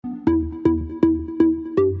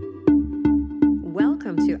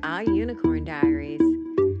to Our Unicorn Diaries,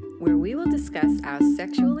 where we will discuss our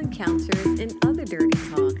sexual encounters and other dirty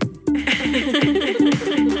talk.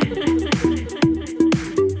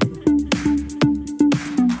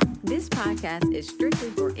 This podcast is strictly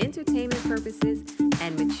for entertainment purposes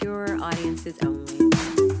and mature audiences only.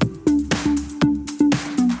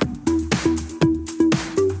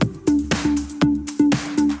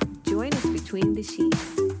 Join us between the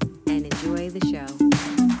sheets and enjoy the show.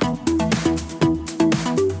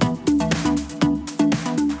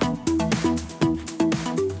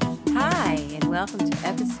 Hi, and welcome to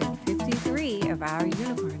episode 53 of Our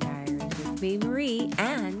Unicorn Diaries with me, Marie,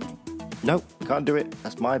 and... Nope, can't do it.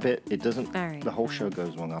 That's my bit. It doesn't. All right, the whole fine. show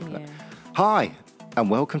goes wrong after that. Yeah. Hi, and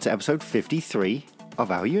welcome to episode 53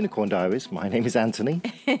 of Our Unicorn Diaries. My name is Anthony.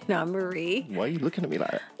 And I'm Marie. Why are you looking at me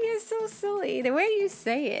like that? You're so silly. The way you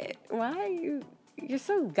say it. Why are you... You're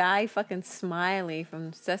so Guy fucking Smiley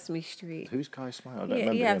from Sesame Street. Who's Guy Smile? I don't Yeah,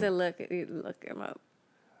 remember you have him. to look him up.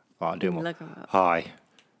 Oh, I'll do him. Look him up. Hi.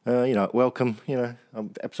 Welcome,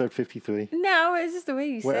 episode 53. No, it's just the way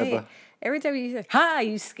you say it. Whatever. Every time you say, hi,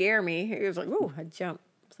 you scare me. It was like, ooh, I jump.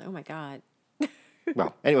 It's like, oh my God.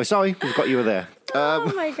 Well, anyway, sorry, we forgot you were there.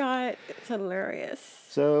 Oh my God. It's hilarious.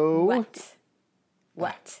 So,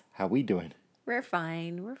 What? how we doing? We're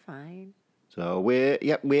fine. So we're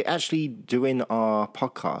actually doing our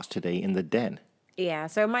podcast today in the den. Yeah,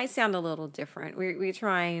 so it might sound a little different. We're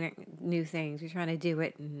trying new things. We're trying to do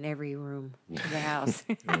it in every room of the house.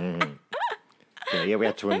 Yeah, we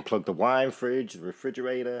had to unplug the wine fridge, the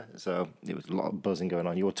refrigerator. So it was a lot of buzzing going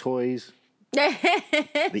on. Your toys,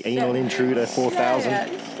 the anal intruder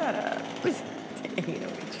 4000. Shut up.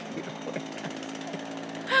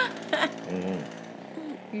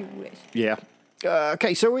 You wish. Yeah.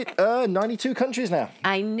 Okay, so we're 92 countries now.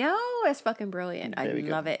 I know. It's fucking brilliant. I There we go.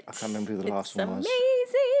 love it. I can't remember who the last one was.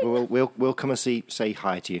 Amazing. We'll come and say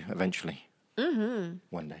hi to you eventually. Mm-hmm.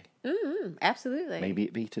 One day. Absolutely. Maybe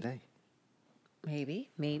it be today. Maybe.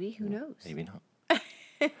 Who knows? Maybe not.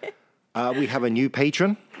 We have a new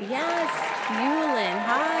patron. Yes. Yulin.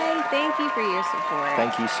 Hi. Thank you for your support.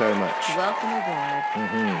 Thank you so much. Welcome aboard.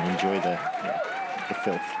 Enjoy the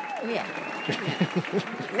filth. Yeah.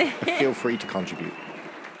 Feel free to contribute.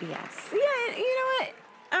 Yes. Yeah, you know what?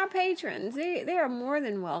 Our patrons, they are more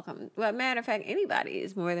than welcome. Well, matter of fact, anybody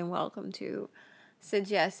is more than welcome to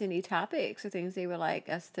suggest any topics or things they would like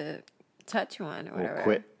us to touch on or whatever. Or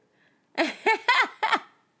quit.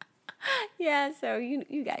 Yeah, so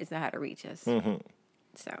you guys know how to reach us. Mm-hmm.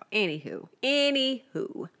 So,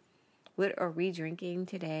 anywho, what are we drinking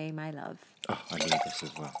today, my love? Oh, I need this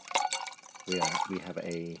as well. We have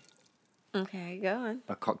a Okay, go on.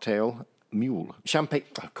 cocktail mule. Champagne.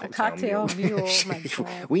 Cocktail mule. Oh my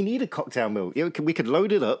God. We need a cocktail mule. We could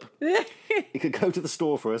load it up. You could go to the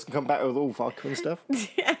store for us and come back with all vodka and stuff.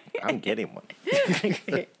 I'm getting one.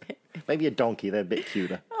 Maybe a donkey. They're a bit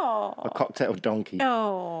cuter. Oh, A cocktail donkey.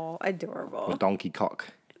 A adorable. donkey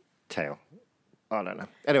cocktail. I don't know.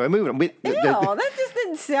 Anyway, moving on. No, that just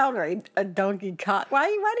didn't sound right. A donkey cock. Why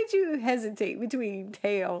did you hesitate between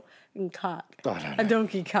tail and cock? I don't know. A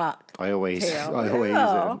donkey cock. I always.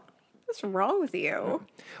 Tail. What's wrong with you?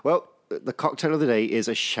 Well, the cocktail of the day is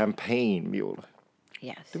a champagne mule.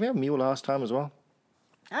 Yes. Did we have mule last time as well?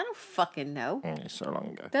 I don't fucking know. It's so long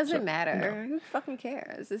ago. Doesn't matter. Who fucking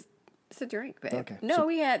cares? It's a drink, babe. Okay, No, so-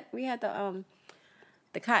 we had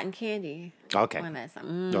the cotton candy. Okay. One last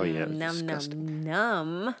time. Oh, yeah, it was Num disgusting.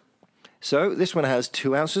 num. So this one has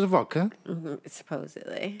 2 ounces of vodka,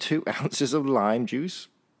 Supposedly. 2 ounces of lime juice,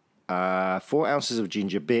 4 ounces of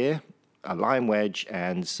ginger beer, a lime wedge,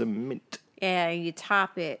 and some mint. Yeah, you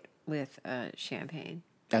top it with champagne.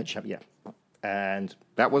 Yeah. And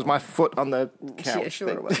that was my foot on the couch. Yeah,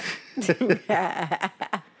 sure was.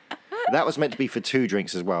 That was meant to be for 2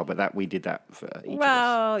 drinks as well, but we did that for each of us.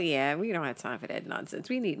 Well, yeah, we don't have time for that nonsense.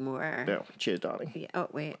 We need more. No, cheers, darling. Yeah. Oh,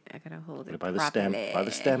 wait. I gotta hold it By the properly.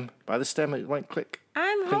 stem. By the stem, it won't click.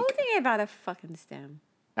 I'm Clink. holding it by the fucking stem.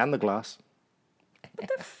 And the glass. What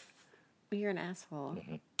the You're an asshole.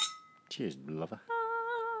 Cheers, lover.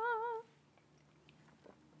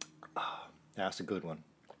 That's a good one.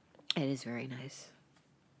 It is very nice.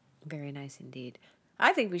 Very nice indeed.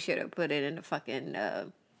 I think we should have put it in the fucking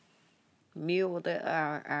mule.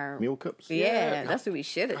 Our Mule cups? Yeah, that's what we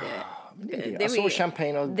should have did. I saw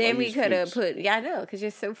champagne on Then we these could have flutes. put. Yeah, I know, because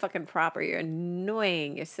you're so fucking proper. You're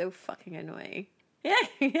annoying. You're so fucking annoying.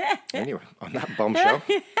 Yeah. Anyway, on that bombshell.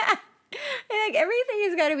 Like everything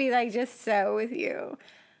has got to be like just so with you.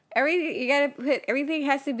 Everything you got to put. Everything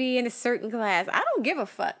has to be in a certain glass. I don't give a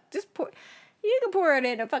fuck. Just pour. You can pour it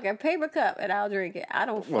in a fucking paper cup and I'll drink it. I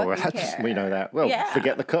don't fucking care. We know that. Well, Yeah.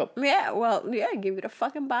 forget the cup. Yeah, well, yeah, give it a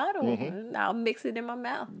fucking bottle. And I'll mix it in my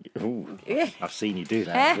mouth. Ooh, I've seen you do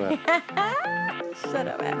that as well. Shut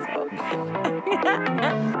up, asshole.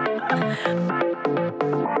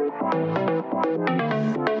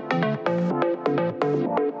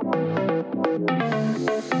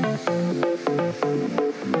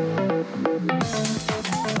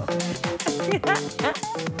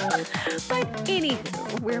 But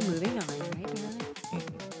anywho, we're moving on, right, darling?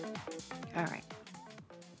 All right.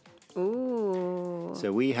 Ooh.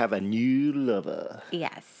 So we have a new lover.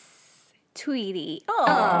 Yes. Tweety.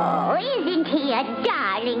 Oh, isn't he a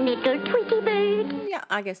darling little Tweety bird? Yeah,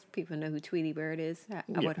 I guess people know who Tweety Bird is. I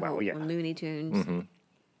would hope. yeah. On Looney Tunes.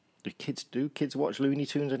 Do kids watch Looney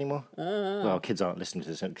Tunes anymore? Well, kids aren't listening to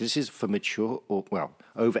this because this is for mature or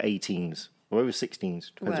over 18s or over 16s.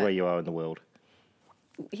 Depends What? where you are in the world.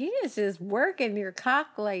 He is just working your cock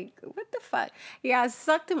like, what the fuck? Yeah, I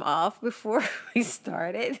sucked him off before we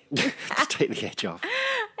started. Just take the edge off.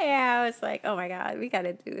 Yeah, I was like, oh my God, we got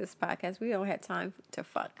to do this podcast. We don't have time to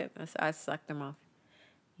fuck. So I sucked him off.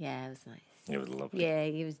 Yeah, it was nice. It was lovely. Yeah,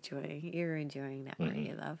 you were enjoying that, weren't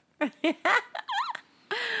you, love? I'm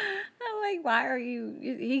like, why are you?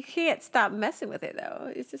 He can't stop messing with it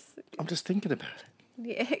though. It's just, I'm just thinking about it.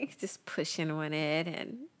 yeah, he's just pushing on it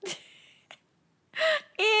and.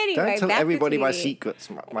 Anyway, Don't tell back to everybody my Tweety. secrets,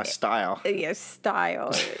 my style. Your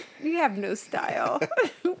style. You have no style.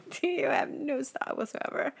 You have no style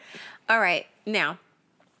whatsoever. All right, now,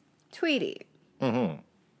 Tweety. Mm-hmm.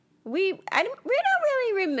 We don't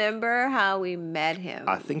really remember how we met him.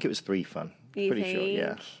 I think it was 3 Fun. Do you Pretty sure, yeah.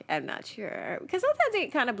 think? I'm not sure because sometimes they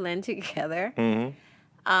kind of blend together.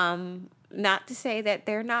 Mm-hmm. Not to say that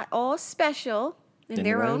they're not all special in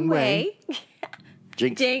their own way.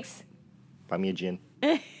 Jinx. Jinx. Buy me a gin.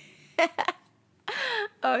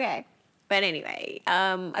 Okay. But anyway,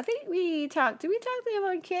 I think did we talk to him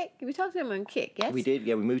on Kick? We talked to him on Kick, yes? We did,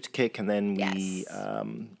 yeah. We moved to Kick and then we...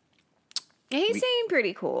 Yes. He seemed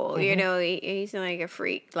pretty cool. You know, he seemed like a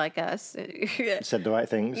freak like us. said the right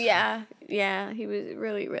things. Yeah. He was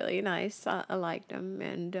really, really nice. I liked him.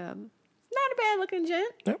 And not a bad looking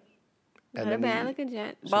gent. Yep. Not a bad looking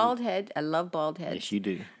gent. Bald head. I love bald heads. Yes, you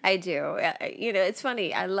do. I do. You know, it's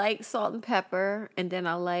funny. I like salt and pepper, and then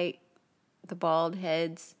I like the bald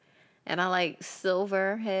heads, and I like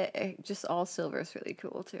silver head. Just all silver is really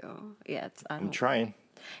cool too. Yeah, I'm trying.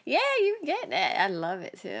 Yeah, you get that. I love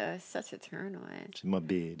it too. It's such a turn on. It's in my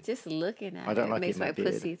beard. Just looking at I don't it, like makes it in my my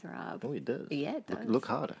beard. pussy throb. Oh, it does. Yeah, it does. Look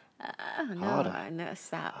harder. No,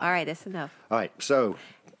 stop. All right, that's enough. All right, so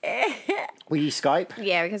we Skype.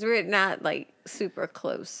 Yeah, because we're not like super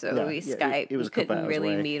close, so No, we yeah, Skype. it was a we couple couldn't hours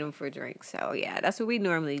really away. meet him for drinks, so yeah, that's what we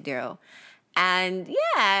normally do. And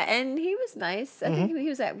yeah, and he was nice. I Mm-hmm. think he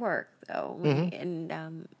was at work though,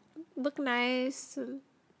 and looked nice, and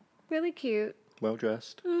really cute. Well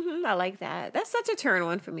dressed. I like that. That's such a turn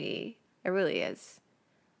on for me. It really is.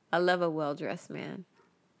 I love a well dressed man.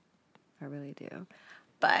 I really do.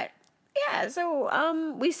 But yeah,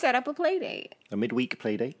 so we set up a play date. A midweek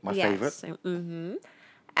play date, my favorite. Mm-hmm.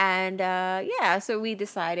 And yeah, so we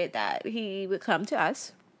decided that he would come to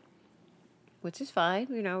us, which is fine.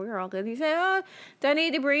 You know, we were all good. He said, "Oh, do I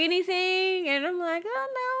need to bring anything?" And I'm like, "Oh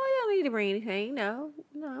no, you don't need to bring anything. No,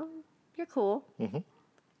 you're cool." Mm-hmm.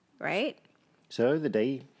 Right? So the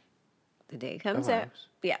day The day comes up. arrives.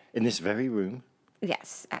 Yeah. In this very room.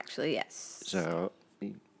 Yes, actually, yes. So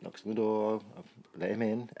he knocks on the door, I let him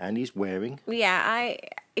in, and he's wearing Yeah,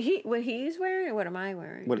 what he's wearing or what am I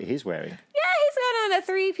wearing? what he's wearing. Yeah, he's got on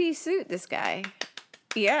a 3-piece suit, this guy.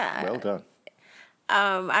 Yeah. Well done.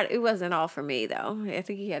 It wasn't all for me though. I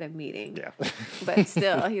think he had a meeting. Yeah. But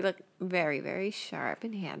still, he looked very, very sharp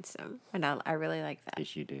and handsome. And I really like that.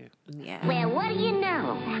 Yes, you do. Yeah. Well, what do you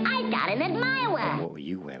know? I got him at my work. What were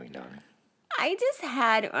you wearing, darling? I just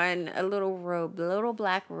had on a little robe, a little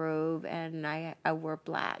black robe, and I wore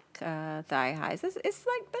black thigh highs.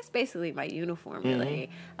 That's basically my uniform, really.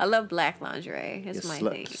 I love black lingerie. It's Your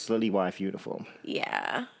my thing. slutty wife uniform.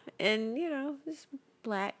 Yeah, and just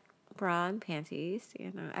black bra and panties.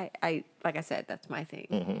 I like I said, that's my thing.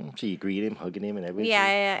 Mm-hmm. So you greet him, hugging him, and everything.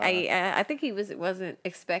 Yeah, I think he wasn't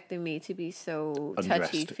expecting me to be so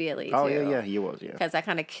Undressed. touchy feely. Oh yeah, he was. Yeah. Because I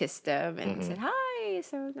kind of kissed him and said, "Hi,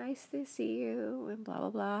 so nice to see you," and blah blah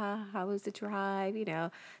blah. How was the drive?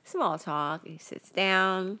 Small talk. He sits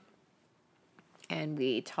down, and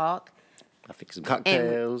we talk. I fixed some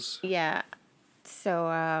cocktails. Yeah. So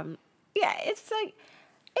it's like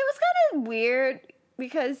it was kind of weird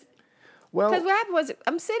because. Well, Because what happened was,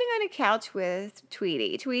 I'm sitting on a couch with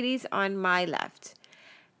Tweety. Tweety's on my left.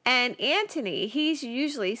 And Anthony, he's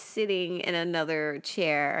usually sitting in another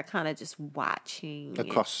chair, kind of just watching. Not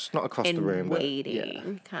across and the room, waiting,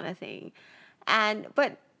 but yeah. kind of thing.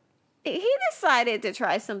 But he decided to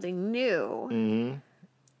try something new. Mm-hmm.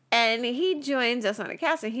 And he joins us on the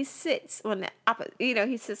couch, and he sits on the opposite.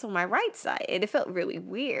 He sits on my right side, and it felt really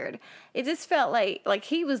weird. It just felt like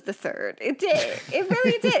he was the third. It did. It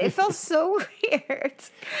really did. It felt so weird.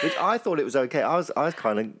 Which I thought it was okay. I was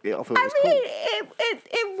kind of. I thought it was cool.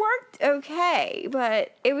 It worked okay,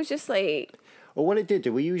 but it was just like. Well, what it did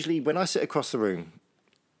do, when I sit across the room,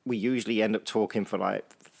 we usually end up talking for like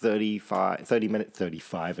 30 minutes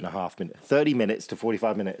to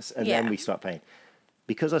 45 minutes, and then we start playing.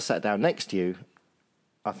 Because I sat down next to you,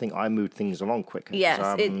 I think I moved things along quicker.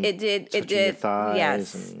 Yes, it did. It did.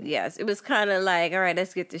 Yes. Yes. It was kind of like, all right,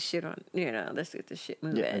 let's get this shit on. Let's get this shit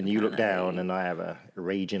moving. Yeah, and you look down, and I have a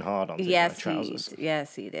raging hard on my trousers.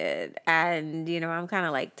 Yes, he did. And I'm kind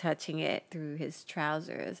of like touching it through his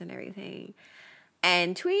trousers and everything.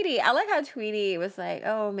 And Tweety, I like how Tweety was like,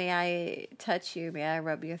 "Oh, may I touch you? May I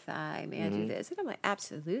rub your thigh? May I do this?" And I'm like,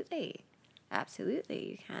 "Absolutely,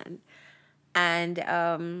 you can." And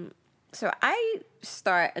so I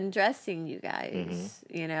start undressing you guys.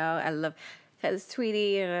 I love because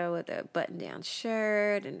Tweety, with the button-down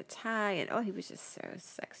shirt and the tie, and he was just so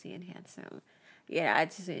sexy and handsome. I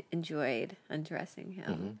just enjoyed undressing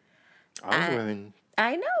him. I was wearing.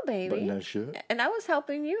 I know, baby. Button-down shirt. And I was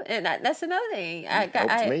helping you, and that's another thing.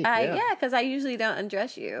 Because I usually don't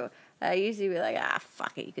undress you. I usually be like,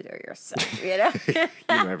 fuck it, you could do it yourself, You know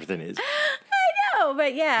everything is. I know,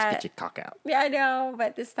 but yeah. Just get your cock out. Yeah, I know,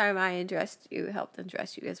 but this time I helped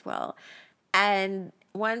undress you as well. And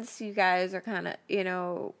once you guys are kind of,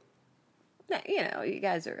 you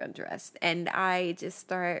guys are undressed, and I just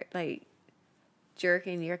start like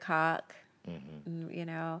jerking your cock,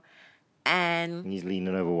 and he's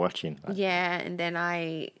leaning over watching. Yeah, and then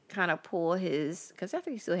I kind of pull because I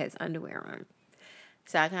think he still has underwear on.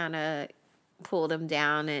 So I kind of pulled him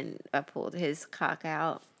down, and I pulled his cock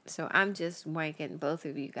out. So I'm just wanking both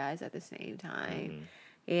of you guys at the same time,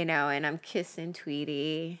 and I'm kissing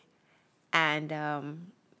Tweety. And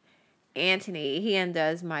Anthony, he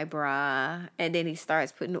undoes my bra, and then he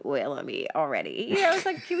starts putting oil on me already. I was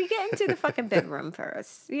like, can we get into the fucking bedroom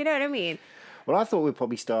first? You know what I mean? Well, I thought we'd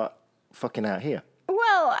probably start fucking out here.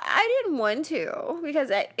 Well, I didn't want to because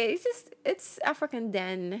it's a fucking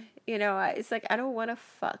den. It's like I don't want to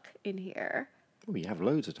fuck in here. Oh, you have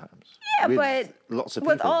loads of times. Yeah, with lots of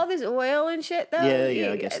people. With all this oil and shit, though.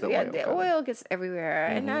 Yeah, I guess the oil gets everywhere,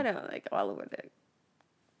 and I don't like all over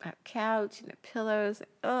the couch and the pillows.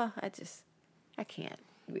 Oh, I can't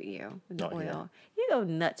with you with the oil. Here. You go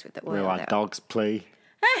nuts with the oil. Where our dogs play.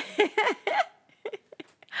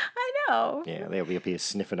 I know. Yeah, they'll be up here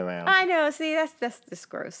sniffing around. I know. See, that's just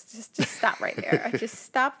gross. Just stop right there. Just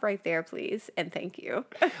stop right there, please, and thank you.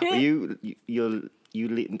 Well, you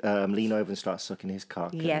lean over and start sucking his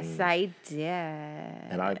cock. Yes, I did.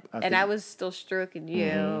 And I was still stroking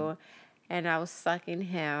you, and I was sucking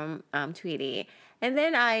him, Tweety. And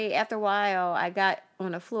then after a while, I got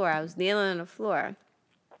on the floor. I was kneeling on the floor,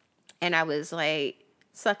 and I was like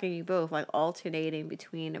sucking you both, like alternating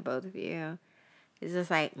between the both of you. It's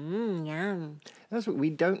just like, yum. That's what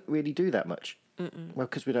we don't really do that much. Well,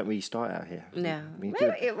 because we don't really start out here. No.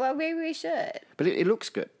 Maybe we should. But it looks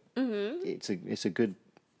good. It's a good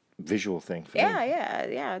visual thing for me.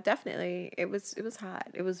 Yeah, definitely. It was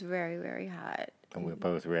hot. It was very, very hot. And we're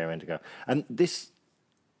both raring to go. And this,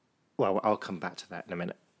 well, I'll come back to that in a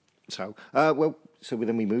minute. So, so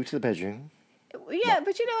then we move to the bedroom. Yeah,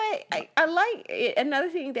 but you know what? I like it. Another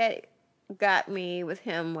thing that got me with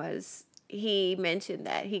him was he mentioned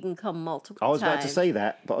that he can come multiple times. I was about to say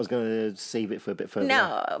that, but I was going to save it for a bit further.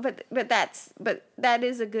 No, but that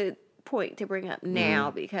is a good point to bring up now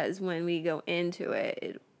because when we go into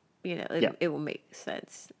it, it will make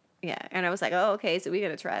sense. Yeah, and I was like, oh, okay, so we're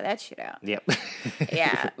gonna try that shit out. Yep.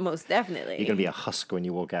 Yeah, most definitely. You're gonna be a husk when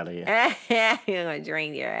you walk out of here. You're gonna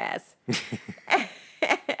drain your ass.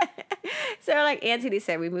 So, like Anthony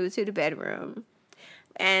said, we moved to the bedroom.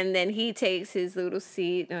 And then he takes his little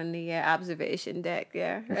seat on the observation deck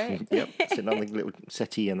there, right? Yep, sitting on the little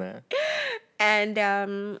settee in there. And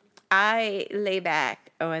I lay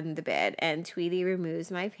back on the bed, and Tweety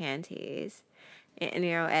removes my panties. And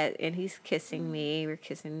and he's kissing me. We're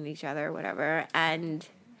kissing each other, whatever. And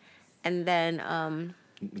then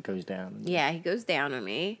He goes down. yeah, he goes down on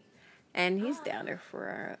me, and he's down there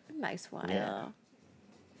for a nice while. Yeah.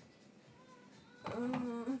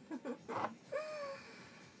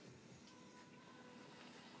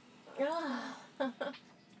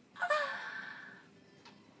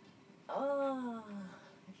 Oh,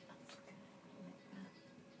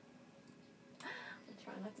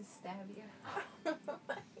 to stab you.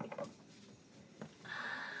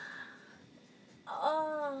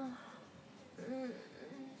 Oh.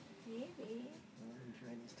 Maybe.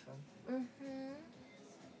 Mm-hmm.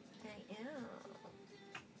 I am.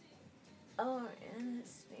 Oh, and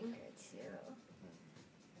his finger too.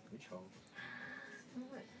 Which hole? Oh,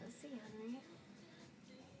 what pussy, Henry?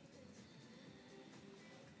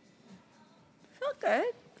 Felt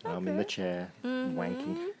good. I'm in the chair,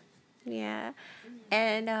 wanking. Yeah.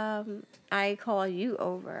 And I call you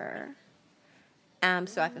over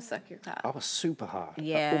so I can suck your cock. I was super hard.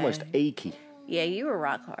 Yeah. Almost achy. Yeah, you were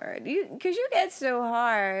rock hard. Because you get so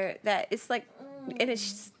hard that it's like, and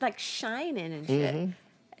it's like shining and shit.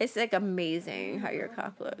 It's like amazing how your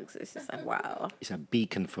cock looks. It's just like, wow. It's a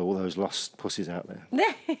beacon for all those lost pussies out there.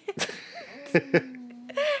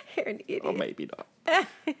 You're an idiot. Or maybe not.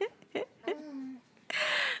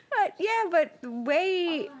 But yeah, but the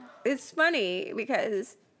way it's funny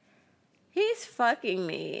because he's fucking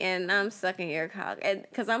me and I'm sucking your cock, and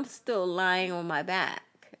because I'm still lying on my back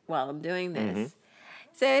while I'm doing this.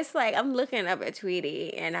 So it's like I'm looking up at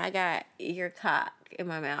Tweety and I got your cock in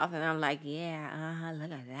my mouth and I'm like, yeah,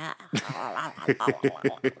 look at that.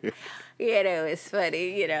 You know, it's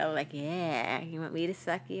funny, you know, like, yeah, you want me to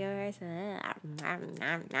suck yours? You know,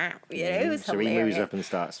 it was So hilarious. he moves up and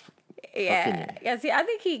starts Yeah, yeah. See, I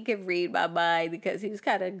think he could read my mind because he was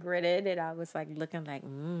kind of grinning, and I was like looking like,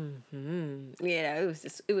 You know,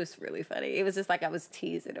 it was really funny. It was just like I was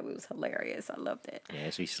teasing him. It was hilarious. I loved it. Yeah,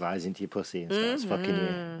 so he slides into your pussy and starts fucking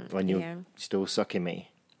you when you're still sucking me.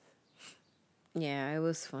 Yeah, it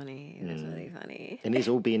was funny. It was really funny. And he's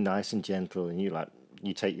all being nice and gentle, and you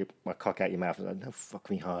take my cock out your mouth and like, no, fuck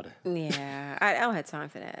me harder. Yeah, I don't have time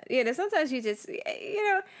for that. You know, sometimes you just, you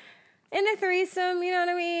know, in a threesome, you know what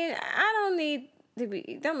I mean? I don't need to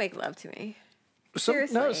be, don't make love to me.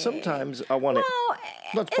 No, sometimes I want it.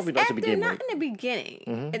 Well, Probably not to begin with. Not in the beginning.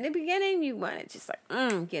 In the beginning, you want to just like,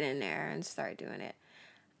 get in there and start doing it.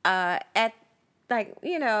 At like,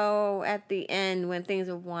 you know, at the end when things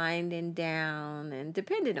are winding down and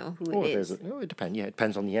depending on who it is. It depends. Yeah, it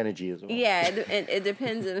depends on the energy as well. Yeah, it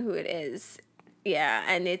depends on who it is. Yeah,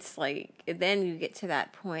 and it's like, then you get to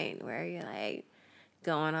that point where you're like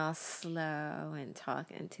going all slow and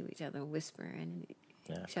talking to each other, whispering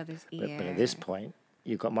in each other's ear. But at this point,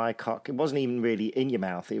 you've got my cock. It wasn't even really in your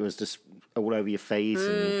mouth. It was just all over your face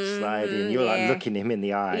and sliding. You're like looking him in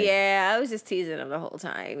the eye. Yeah, I was just teasing him the whole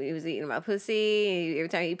time. He was eating my pussy. Every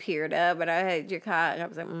time he peered up and I had your cock, I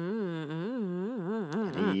was like,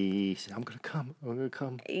 And he said, I'm going to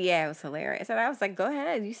come. Yeah, it was hilarious. And I was like, go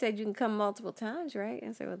ahead. You said you can come multiple times, right?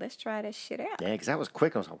 And I said, well, let's try this shit out. Yeah, because that was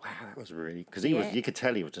quick. I was like, wow, that was really... Because you could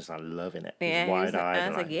tell he was just like loving it. Yeah, wide-eyed. I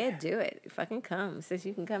was like, yeah, do it. Fucking come. Since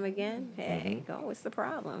you can come again, hey, go. What's the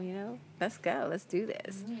problem, you know? Let's go. Let's do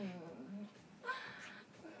this.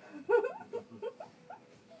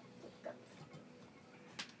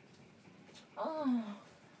 Oh.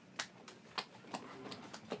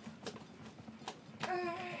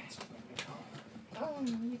 Oh,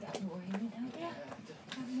 you got more in it, don't you?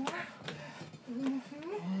 Got more?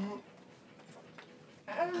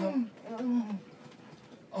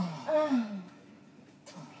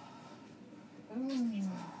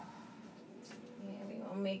 Yeah, we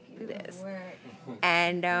gonna make you do this.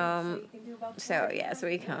 And so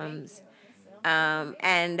he comes. Yeah,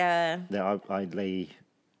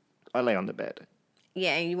 I lay on the bed.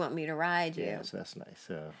 Yeah, and you want me to ride you. Yeah, so that's nice.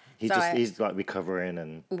 So he's like recovering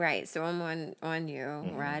and... Right, so I'm on you,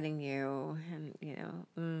 riding you, and, you know,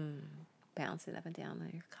 bouncing up and down on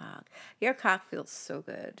your cock. Your cock feels so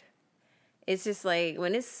good. It's just like,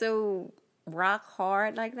 when it's so rock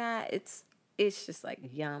hard like that, it's just like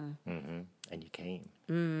yum. And you came.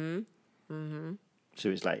 So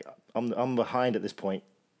it's like, I'm behind at this point.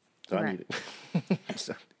 So I need it.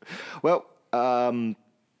 So, well,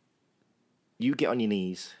 you get on your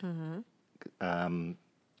knees.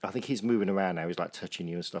 I think he's moving around now. He's like touching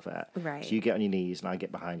you and stuff like that. Right. So you get on your knees and I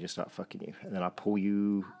get behind you and start fucking you. And then I pull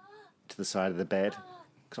you to the side of the bed.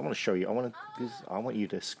 Because I want to show you. I want you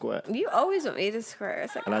to squirt. You always want me to squirt.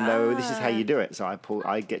 It's like, And I know this is how you do it. So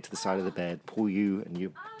I get to the side of the bed, pull you, and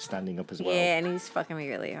you're standing up as well. Yeah, and he's fucking me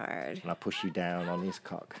really hard. And I push you down on his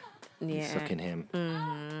cock. Yeah. And sucking him.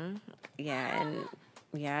 Yeah, and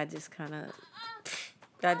I just kind of,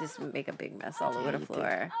 I just make a big mess all over the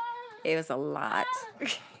floor. It was a lot.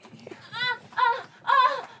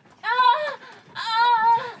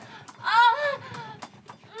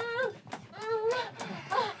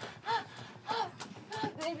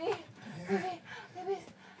 Baby, stop.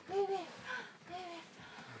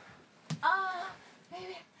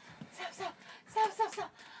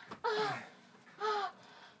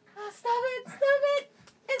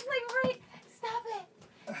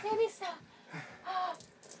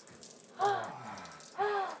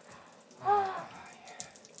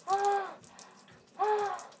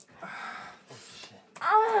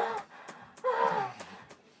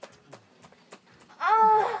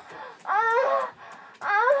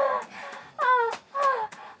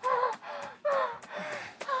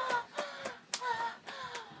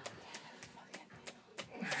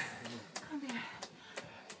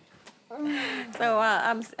 So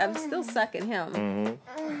I'm still sucking him.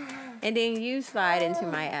 And then you slide into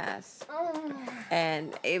my ass.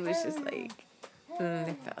 And it was just like,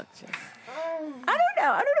 it felt just, I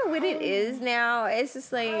don't know what it is now. It's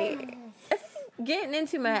just like, I think getting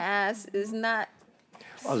into my ass is not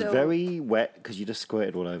I was very wet because you just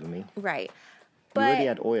squirted all over me. Right. You already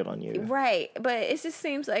had oil on you. Right. But it just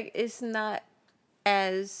seems like it's not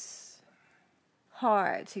as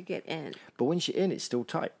hard to get in. But once you're in, it's still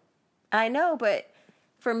tight. I know, but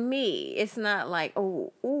for me, it's not like,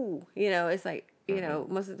 ooh, it's like,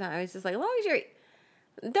 most of the time, it's just like, as long as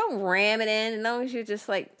don't ram it in, as long as you're just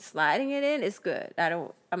like sliding it in, it's good.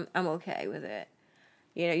 I'm okay with it.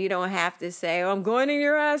 You don't have to say, I'm going in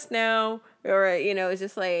your ass now. Or, it's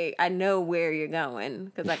just like, I know where you're going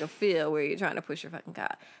because I can feel where you're trying to push your fucking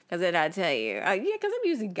cock. Because then I tell you, because I'm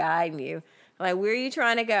usually guiding you. I'm like, where are you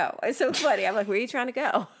trying to go? It's so funny. I'm like, where are you trying to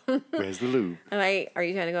go? Where's the lube? I'm like, are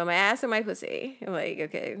you trying to go in my ass or my pussy? I'm like,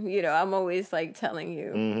 okay. I'm always like telling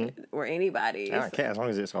you or anybody. I don't care as long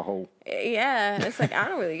as it's a hole. Yeah. It's like, I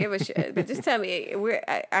don't really give a shit. But just tell me where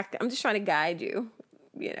I'm just trying to guide you,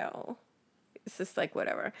 It's just like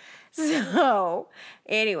whatever. So,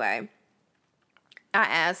 anyway, I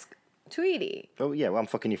asked Tweety. Oh, yeah, well, I'm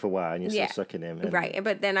fucking you for a while and you're still sucking him. Right,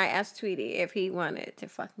 but then I asked Tweety if he wanted to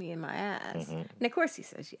fuck me in my ass. And of course he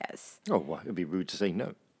says yes. Oh, well, it would be rude to say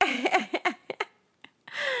no.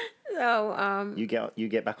 So, You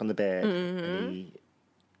get back on the bed and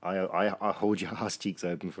I hold your ass cheeks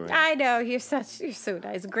open for him. I know, you're so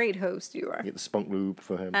nice. Great host you are. Get the spunk lube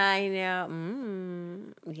for him. I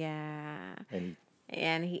know. Yeah.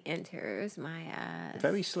 And he enters my ass.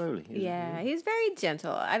 very slowly. Yeah, he's very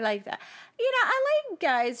gentle. I like that. I like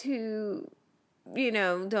guys who,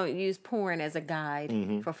 don't use porn as a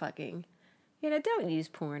guide for fucking. Don't use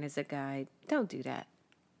porn as a guide. Don't do that.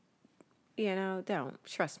 Don't.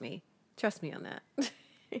 Trust me. Trust me on that.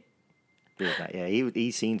 Yeah,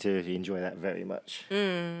 he seemed to enjoy that very much.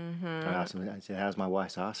 I said, how's my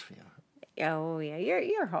wife's ass feel? Oh, yeah,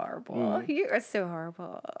 you're horrible. You are so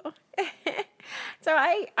horrible. So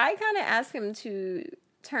I kind of asked him to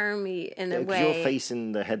turn me in a way. You're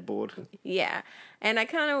facing the headboard. Yeah. And I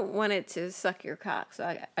kind of wanted to suck your cock.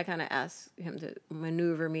 So I kind of asked him to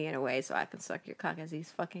maneuver me in a way so I can suck your cock as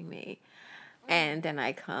he's fucking me. And then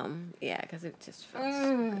I come. Yeah, because it just felt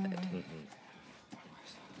so good.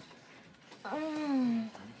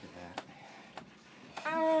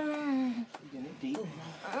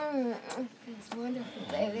 It's wonderful,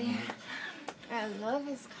 baby. I love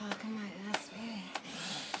his cock in my ass, baby.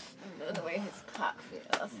 I love the way his cock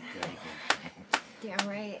feels. Damn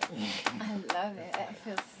right. I love it. It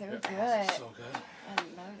feels so good. So good. I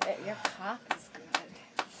love it. Your cock is good.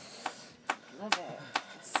 I love it.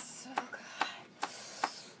 It's so good.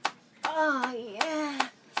 Oh, yeah.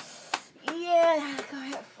 Yeah. Go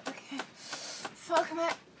ahead. Fuck my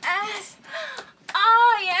ass.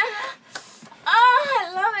 Oh, yeah. Oh, I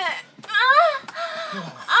love it.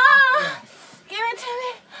 Oh, give it to me.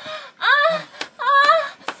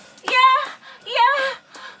 Yeah.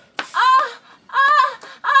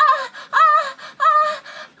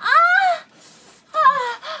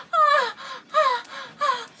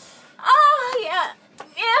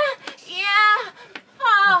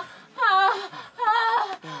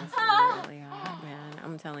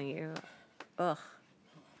 I'm telling you. Ugh.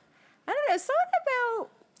 I don't know. Something about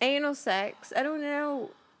anal sex. I don't know.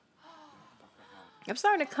 I'm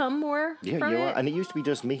starting to come more. Yeah, from you it. are. And it used to be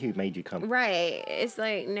just me who made you come. Right. It's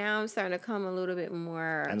like now I'm starting to come a little bit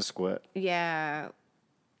more. And squirt. Yeah.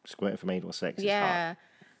 Squirting from anal sex is Yeah.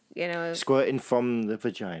 hard. Squirting from the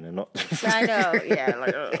vagina, not. I know. Yeah.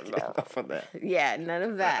 Like, Not from there. yeah. None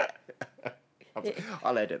of that.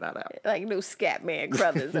 I'll edit that out. Like no Scatman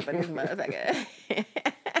Crothers up in this motherfucker.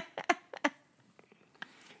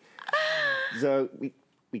 So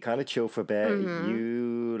we kind of chill for a bit.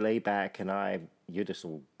 You lay back and you're just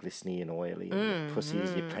all glistening and oily. And your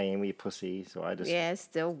pussies, you're playing with your pussy. So I just. Yeah, it's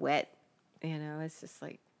still wet. It's just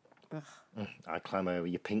like. Ugh. I climb over,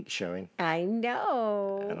 your pink showing. I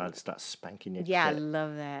know. And I start spanking your Yeah, I clit.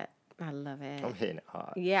 love that. I love it. I'm hitting it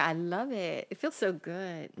hard. Yeah, I love it. It feels so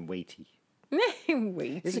good. And weighty.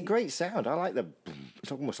 Wait. It's a great sound. I like the boom.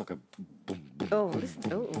 It's almost like a boom,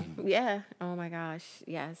 boom. Yeah. Oh my gosh.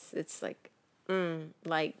 Yes. It's like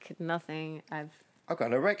nothing I've. I've got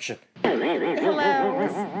an erection. Hello.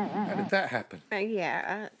 How did that happen?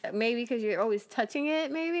 Yeah. Maybe because you're always touching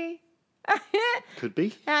it, maybe? Could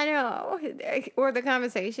be. I know. Or the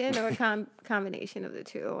conversation or combination of the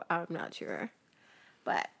two. I'm not sure.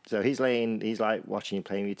 But. So he's like watching you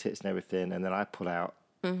playing with your tits and everything. And then I pull out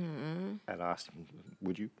and asked him,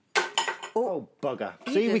 would you? Oh, bugger.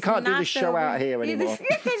 See, we can't do the show out here anymore.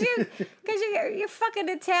 Because you're fucking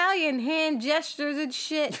Italian hand gestures and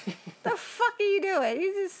shit. The fuck are you doing?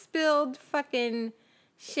 He just spilled fucking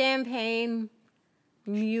champagne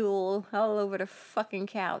mule all over the fucking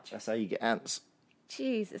couch. That's how you get ants.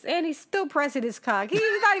 Jesus. And he's still pressing his cock. He's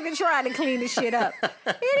not even trying to clean the shit up. He ain't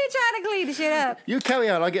trying to clean the shit up. You carry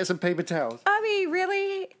on. I'll get some paper towels. I mean,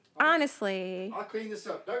 really? Honestly. I'll clean this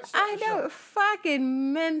up. Don't I know,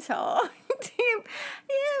 fucking mental.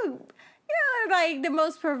 You're like the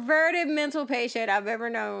most perverted mental patient I've ever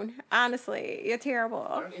known. Honestly, you're terrible.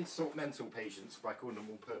 Don't insult mental patients by calling them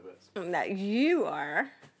all perverts. No, you are.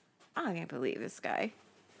 I can't believe this guy.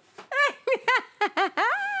 Let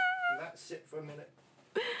that sit for a minute.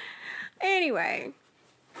 Anyway,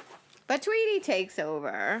 but Tweety takes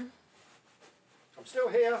over. I'm still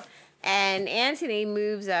here. And Anthony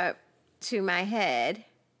moves up to my head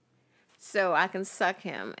so I can suck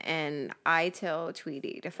him. And I tell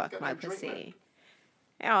Tweety to fuck my pussy.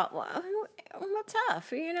 Oh, well,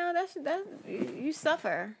 tough. You know, that's you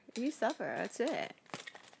suffer. You suffer. That's it.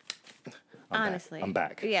 Honestly. I'm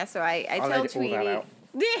back. Yeah, so I I'll tell edit Tweety. all that out.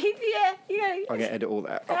 Yeah, you I'm going to edit all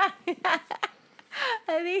that out.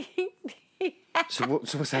 I think. So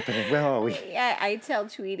what's happening? Where are we? Yeah, I tell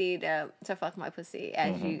Tweety to fuck my pussy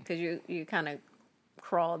as because you kind of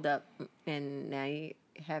crawled up and now you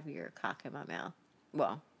have your cock in my mouth.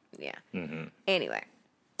 Well, yeah. Mm-hmm. Anyway,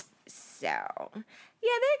 so yeah,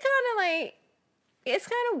 they're kind of like, it's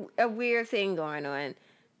kind of a weird thing going on.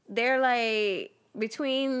 They're like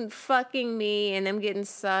between fucking me and them getting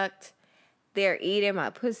sucked. They're eating my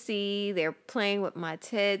pussy. They're playing with my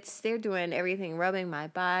tits. They're doing everything, rubbing my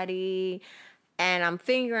body. And I'm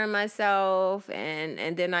fingering myself.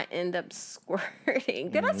 And then I end up squirting.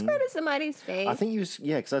 Did I squirt in somebody's face? I think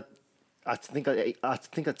because I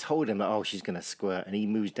think I told him that, oh, she's going to squirt. And he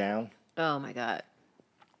moves down. Oh, my God.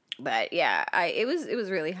 But yeah, it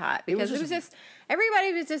was really hot because it was just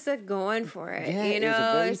everybody was just like going for it. Yeah, you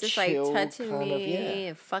know, it was just like touching me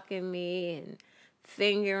and fucking me and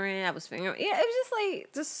fingering. I was fingering. Yeah, it was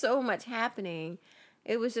just so much happening.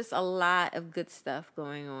 It was just a lot of good stuff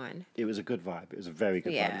going on. It was a good vibe. It was a very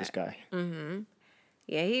good vibe, this guy. Mm-hmm.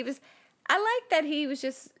 Yeah, he was. I like that he was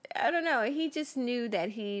just. I don't know. He just knew that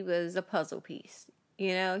he was a puzzle piece.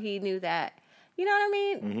 You know, he knew that. You know what I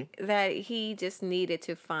mean? Mm-hmm. That he just needed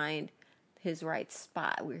to find his right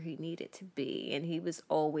spot where he needed to be, and he was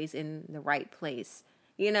always in the right place.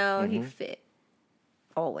 You know, he fit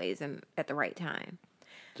always and at the right time.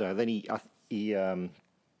 So then he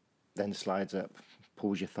then slides up,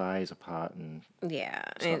 pulls your thighs apart, and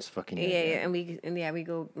starts fucking you. Yeah, and we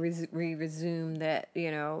go resume that, you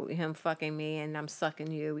know, him fucking me and I'm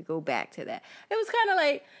sucking you. We go back to that. It was kind of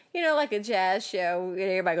like, you know, like a jazz show, and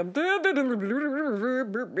everybody go,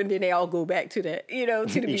 and then they all go back to that, you know,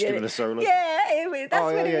 to the beginning. Each doing a solo. Yeah, that's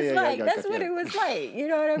what it was like. That's what it was like. You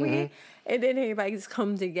know what I mean? And then everybody just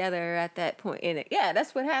come together at that point. And yeah,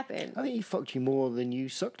 that's what happened. I think he fucked you more than you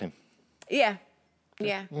sucked him. Yeah.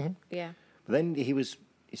 Yeah. Yeah. But then he's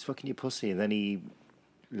fucking your pussy, and then he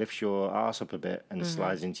lifts your ass up a bit and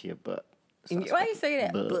slides into your butt. Why do you say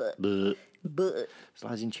that? Butt.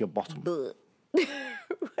 Slides into your bottom. Butt. Why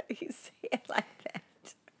do you say it like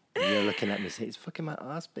that? And you're looking at me saying, it's fucking my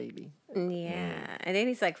ass, baby. Yeah. And then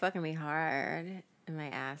he's like fucking me hard. And my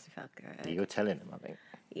ass felt good. You were telling him, I think.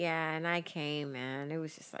 Yeah, and I came, man. It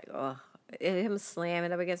was just like, oh, him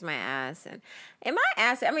slamming up against my ass. And my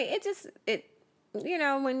ass, I mean, it you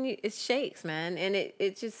know, when it shakes, man. And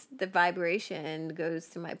it just, the vibration goes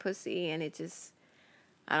to my pussy. And it just,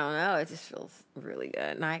 I don't know, it just feels really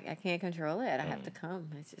good. And I can't control it. I have to come.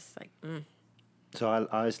 It's just like, So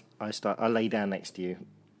I lay down next to you.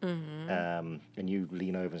 And you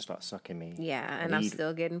lean over and start sucking me. Yeah, and I'm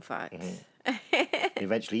still getting fucked.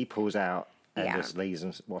 Eventually he pulls out and just lays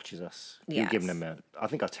and watches us. You're giving him I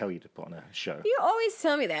think I'll tell you to put on a show. You always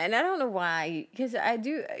tell me that, and I don't know why, because I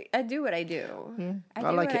do what I do. Yeah. I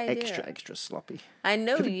like it extra sloppy. I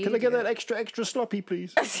know you Can I get that extra sloppy,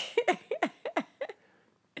 please?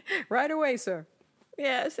 Right away, sir.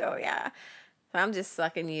 Yeah, so I'm just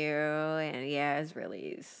sucking you, and it's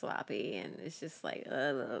really sloppy, and it's just like,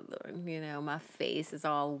 you know, my face is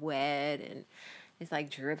all wet, and it's like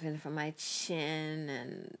dripping from my chin,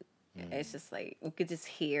 and it's just like, you could just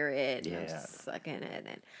hear it, and I'm just sucking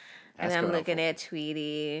it, and I'm looking at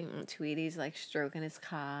Tweety, and Tweety's like stroking his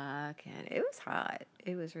cock, and it was hot.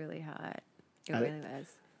 It was really hot. It really was.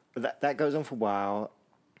 But that goes on for a while,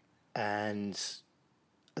 and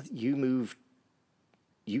you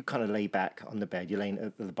kind of lay back on the bed. You're laying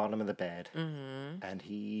at the bottom of the bed, and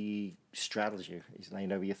he straddles you. He's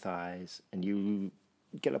laying over your thighs, and you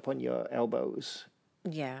get up on your elbows,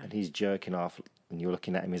 Yeah. and he's jerking off, and you're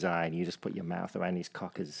looking at his eye, and you just put your mouth around his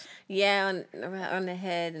cockers. Yeah, on the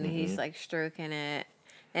head, and he's like stroking it,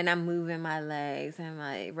 and I'm moving my legs, and I'm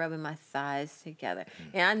like rubbing my thighs together.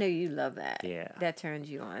 And I know you love that. Yeah. That turns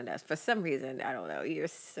you on. That's for some reason, I don't know. You're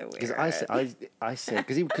so weird. Because I said,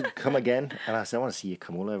 because he could come again, and I said, I want to see you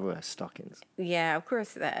come all over our stockings. Yeah, of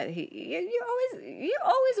course that. You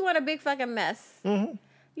always want a big fucking mess. Mm-hmm.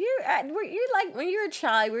 You like when you're a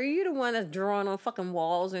child, were you the one that's drawing on fucking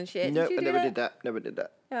walls and shit? No, did I you never did that. Never did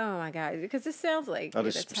that. Oh my god! Because it sounds like I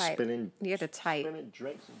you're just the type. You're the type. spinning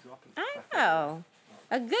drinks and dropping. I know.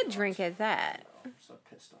 A good drink at that. I'm so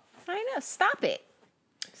pissed off. I know. Stop it.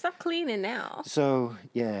 Stop cleaning now. So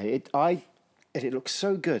yeah, it looks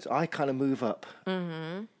so good. I kind of move up,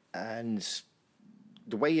 and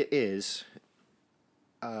the way it is,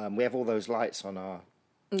 we have all those lights on our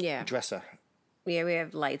Yeah. dresser. Yeah, we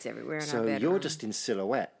have lights everywhere in our So bedroom. you're just in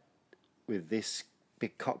silhouette with this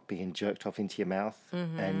big cock being jerked off into your mouth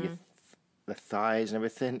and the thighs and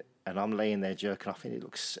everything. And I'm laying there jerking off, and it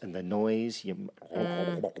looks, and the noise,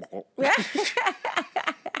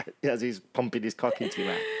 as he's pumping his cock into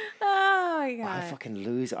your mouth. Oh my god. I fucking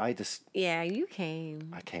lose. Yeah, you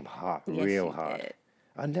came. I came hard, Yes, real you hard. did.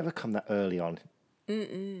 I never come that early on.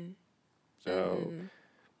 So,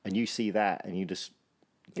 and you see that, and you just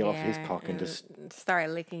get off his cock and just. start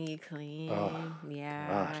licking you clean.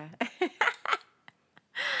 Yeah.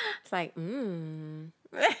 It's like,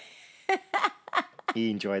 He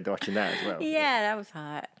enjoyed watching that as well. Yeah, that was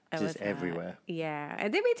hot. That Just was hot. everywhere. Yeah.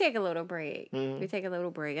 And then we take a little break. We take a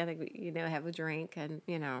little break. I think we, have a drink and,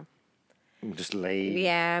 We just lay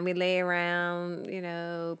Yeah, we lay around,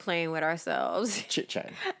 playing with ourselves. chit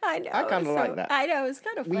chatting. I know. I kinda it's like that. I know, it's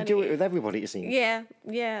kind of funny. We do it with everybody, it seems. Yeah,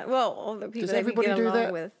 yeah. Well, all the people Does that everybody we get do along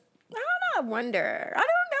that? with. I don't know. I wonder. I don't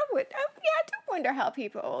know what. I do wonder how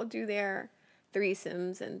people do their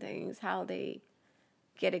threesomes and things, how they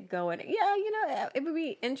get it going. Yeah, it would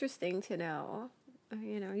be interesting to know.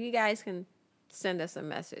 You guys can send us a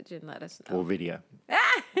message and let us know. Or video.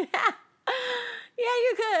 Yeah,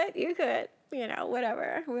 you could.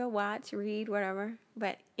 Whatever. We'll watch, read, whatever.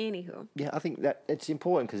 But anywho. Yeah, I think that it's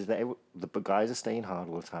important because the guys are staying hard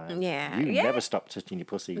all the time. Yeah. You Yeah. never stop touching your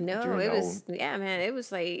pussy. No, during it the was, man, it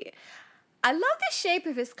was like, I love the shape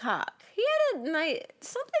of his cock. He had a nice,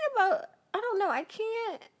 something about, I don't know, I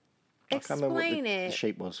can't I can't remember what explain the it.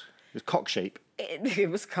 shape was. It was cock shape. It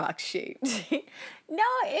was cock shaped. No,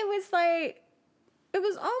 it was like, it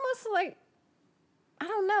was almost like, I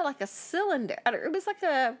don't know, like a cylinder. It was like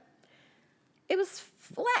it was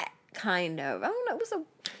flat, kind of. I don't know, it was a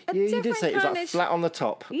Yeah, you different did say it was kind like of flat on the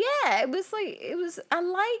top. Yeah, I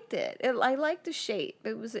liked it. I liked the shape.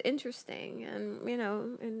 It was interesting, and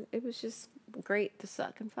and it was just great to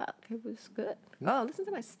suck and fuck. It was good. Oh, listen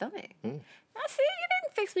to my stomach. I see you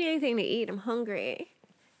didn't fix me anything to eat. I'm hungry.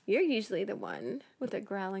 You're usually the one with a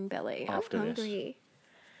growling belly. After I'm this. hungry.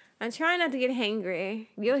 I'm trying not to get hangry.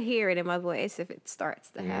 You'll hear it in my voice if it starts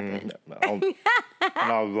to happen. And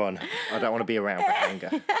I'll run. I don't want to be around for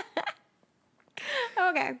anger.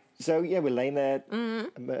 Okay. So, yeah, we're laying there.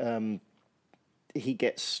 He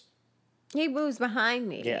He moves behind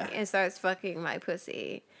me Yeah. and starts fucking my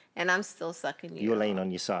pussy, and I'm still sucking you. you're laying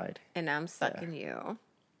on your side. And I'm sucking you.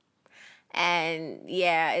 And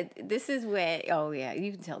yeah, this is when, oh yeah,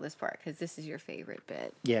 you can tell this part because this is your favorite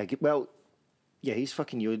bit. Yeah, well, yeah, he's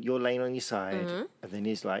fucking you. You're laying on your side, and then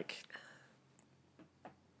he's like,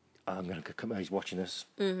 I'm going to come. He's watching us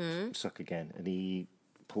suck again. And he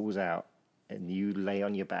pulls out, and you lay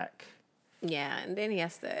on your back. Yeah, and then he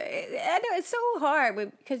has to, I know it's so hard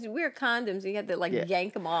because we're condoms, you have to like Yeah.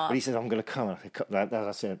 yank them off. But he says, I'm going to come. That I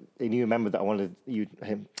said, and you remember that I wanted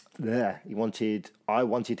him. There, I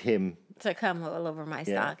wanted him. To come all over my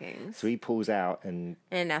Yeah. stockings. So he pulls out and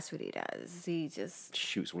And that's what he does. He just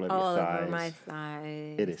shoots all over all your thighs. over my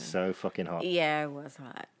thighs. It is so fucking hot. Yeah, it was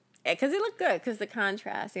hot. Because it looked good, because the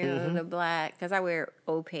contrast, the black, because I wear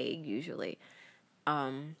opaque usually,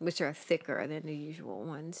 which are thicker than the usual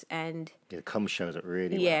ones. And Yeah, the cum shows it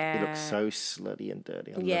really well. Yeah. It looks so slutty and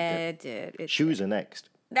dirty. I loved yeah, it. it did. Shoes are next.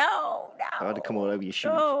 No. I had to come all over your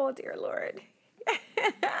shoes. Oh, dear Lord.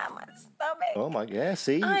 My stomach. Oh my, yeah,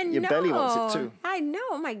 see? I Your know. belly wants it too. I know.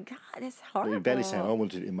 Oh my God, it's horrible. Your belly saying, I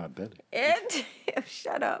wanted it in my belly.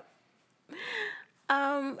 Shut up.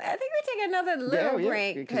 I think we take another little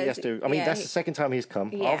break. Because he has to. I mean, that's the second time he's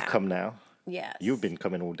come. Yeah. I've come now. Yes. You've been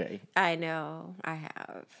coming all day. I know. I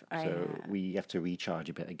have. So we have to recharge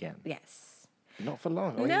a bit again. Yes. Not for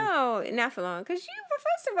long. I mean, No, not for long. Because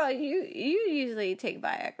first of all, you usually take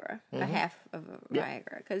Viagra, a half of a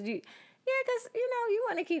Viagra. Because Yeah, because, you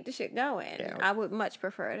want to keep the shit going. Yeah. I would much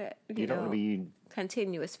prefer that, You don't want to be...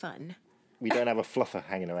 continuous fun. We don't have a fluffer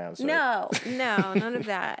hanging around. So. No, none of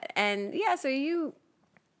that. And, yeah, so you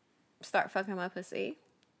start fucking my pussy.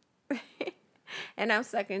 And I'm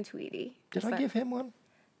sucking Tweety. Did I give him one?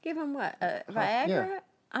 Give him what? Viagra? Yeah.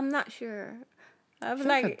 I'm not sure. I was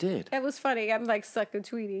think I did. It was funny. I'm like sucking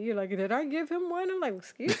Tweety. You're like, did I give him one? I'm like,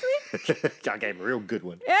 excuse me? I gave him a real good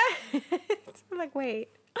one. I'm like, wait,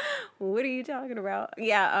 what are you talking about?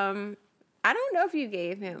 Yeah, I don't know if you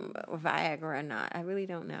gave him Viagra or not. I really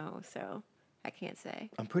don't know, so I can't say.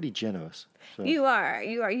 I'm pretty generous. So. You are.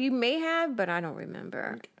 You may have, but I don't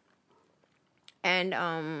remember.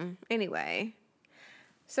 And anyway,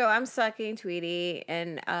 so I'm sucking Tweety,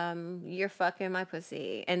 and you're fucking my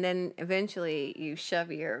pussy, and then eventually you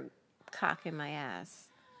shove your cock in my ass.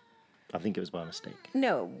 I think it was by mistake.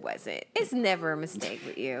 No, it wasn't. It's never a mistake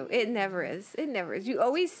with you. It never is. It never is. You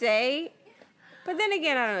always say, but then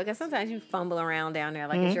again, I don't know, because sometimes you fumble around down there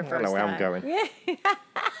like it's your first time. I know where I'm going. Yeah.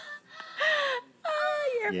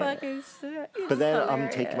 Oh, you're fucking sick. But then I'm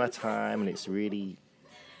taking my time, and it's really...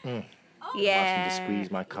 Yeah. asking to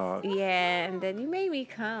squeeze my cock. Yeah, and then you made me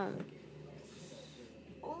come.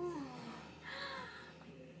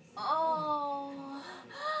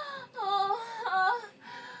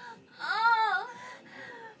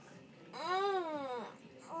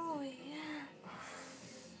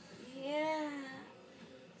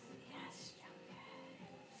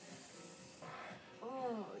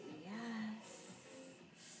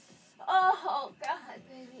 Oh, God,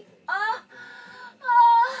 baby.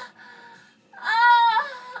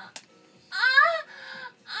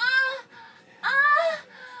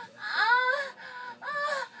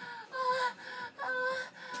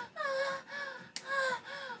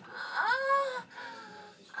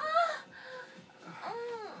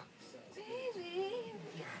 Baby,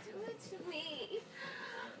 do it to me.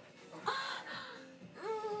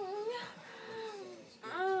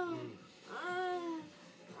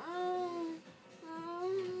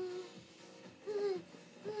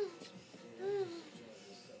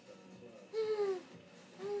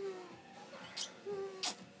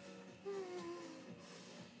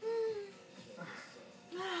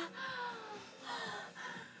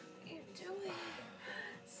 You're doing.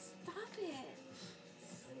 Stop it.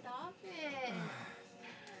 Stop it.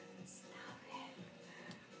 Stop it.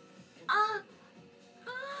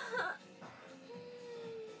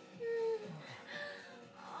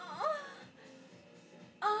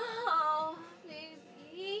 Oh,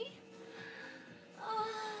 baby.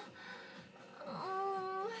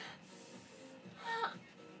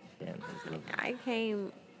 Damn, that was lovely. I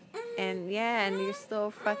came, and you're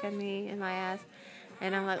still fucking me in my ass.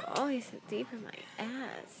 And I'm like, oh, he's so deep in my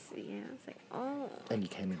ass. It's like, oh. And you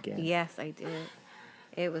came again. Yes, I did.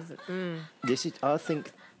 It was, I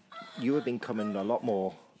think you have been coming a lot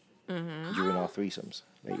more during our threesomes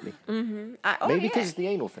lately. Maybe because it's the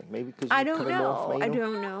anal thing. Maybe because I you're don't coming more know. from I anal.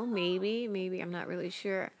 don't know. Maybe. I'm not really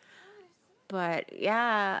sure. But,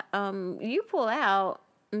 yeah, you pull out,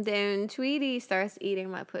 and then Tweety starts eating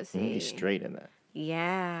my pussy. He's straight in there.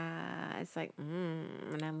 Yeah. It's like,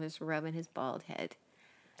 and I'm just rubbing his bald head.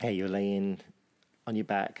 Hey, you're laying on your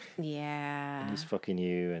back. Yeah. He's fucking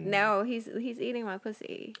you. And No, he's eating my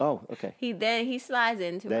pussy. Oh, okay. He slides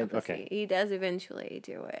into my Then- pussy. okay. He does eventually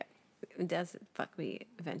do it. He does fuck me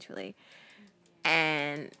eventually.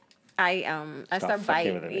 And I start fucking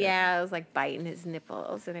biting. with him, yeah. Yeah, I was like biting his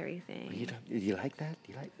nipples and everything. You like that?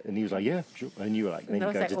 You like? And he was like, yeah, sure. And you were like, then And I you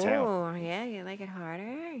was go like, to town. oh, yeah, you like it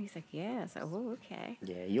harder? He's like, yeah. So, oh, okay.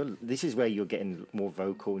 Yeah, this is where you're getting more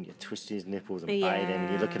vocal and you're twisting his nipples and biting and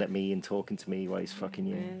you're Yeah. looking at me and talking to me while he's fucking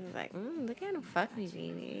you. And I was like, look at him fuck me,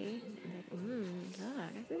 baby. I'm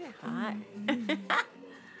like, look, isn't it hot?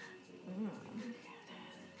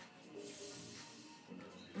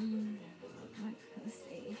 My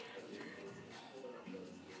pussy.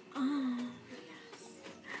 Oh, yes.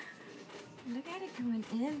 Look at it going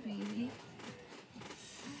in, baby.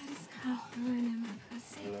 Look at his cock going in my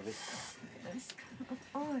pussy. I love it. This cock,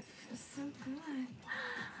 oh, it feels so good.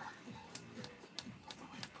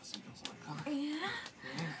 Yeah.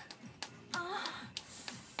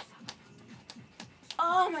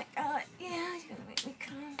 Oh my God. Yeah, he's gonna make me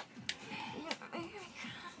come. He's gonna make me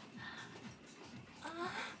come.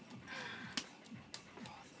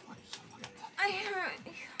 I hear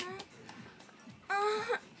it.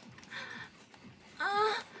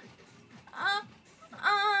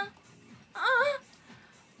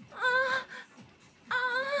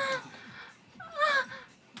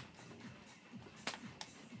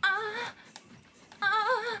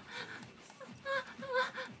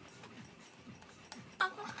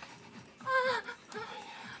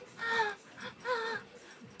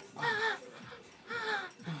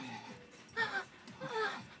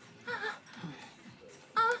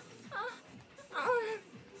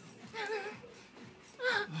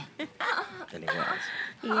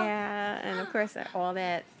 Yeah, and of course, all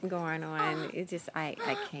that going on, it just, I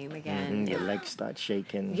came again. Your legs start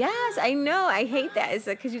shaking. Yes, I know. I hate that. It's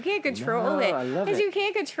because you can't control it. I love Because it. you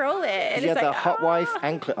can't control it. And You it's had like, the hot wife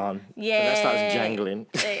anklet on. Yeah. And that starts jangling.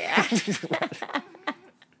 Yeah.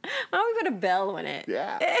 Why don't we put a bell on it?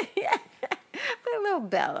 Yeah. Put a little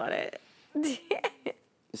bell on it.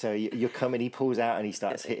 So you're coming, he pulls out and he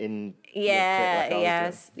starts hitting. Yeah, your clit like I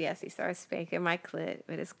was doing. yes. He starts spanking my clit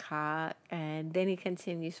with his cock, and then he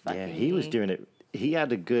continues fucking Yeah, he was me. doing it. He had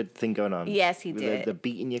a good thing going on. Yes, he With did. The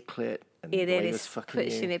beating your clit. And It the way is he was fucking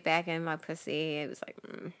pushing you. it back in my pussy. It was like,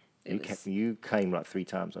 You came like 3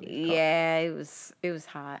 times on his cock. yeah, it was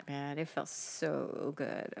hot, man. It felt so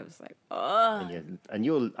good. I was like, oh. And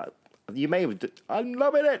you may have. I'm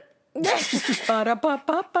loving it.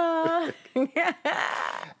 Ba-da-ba-ba-ba.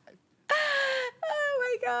 Oh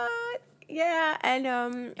my god. Yeah, and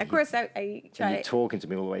of course I And try you're talking to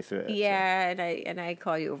me all the way through it. yeah, and I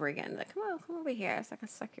call you over again, like, come over here. I was like, I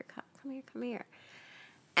suck your cock. Come here.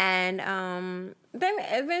 And then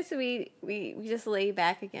eventually we just lay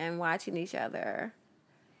back again, watching each other,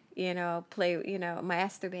 play,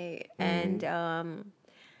 masturbate. And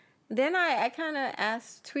then I kind of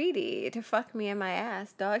asked Tweety to fuck me in my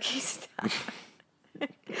ass, doggy style.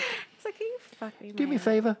 It's like, can you fuck me? Do me a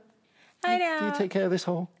favor. I know. Can you take care of this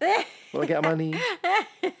hole? Will I get on my knees?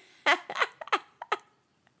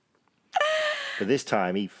 But this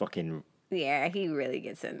time he Yeah, he really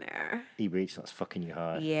gets in there. he really starts fucking you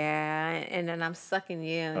hard. Yeah, and then I'm sucking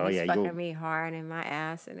you, and he's fucking me hard in my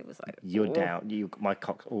ass, and it was like, You're oh. down. My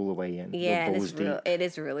cock's all the way in. Yeah, Your and balls deep. it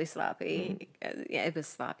is really sloppy. Yeah, it was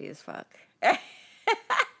sloppy as fuck.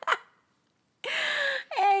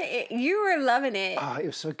 And you were loving it. Oh, it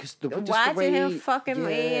was so because the Watching way him fucking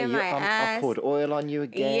me in my ass. I poured oil on you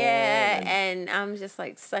again. Yeah, and I'm just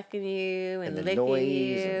like sucking you and the licking noise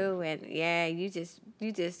you, and yeah, you just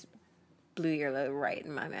blew your load right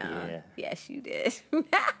in my mouth. Yeah. Yes, you did.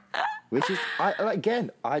 Which is,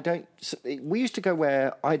 I don't. We used to go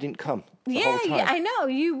where I didn't come the whole time. Yeah, I know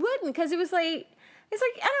you wouldn't, because it's like I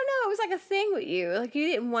don't know, it was like a thing with you. Like you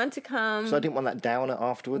didn't want to come. So I didn't want that downer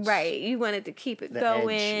afterwards. Right, you wanted to keep it The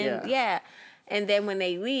going. edge, Yeah. And then when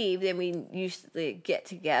they leave, then we used to get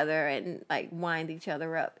together and like wind each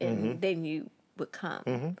other up, and then you would come.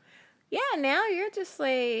 Mm-hmm. Yeah, now you're just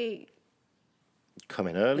like,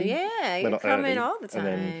 Coming early. yeah, Well, you're not coming early, all the and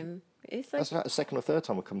then- time. It's like, That's like the second or third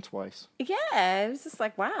time we come twice. yeah, it was just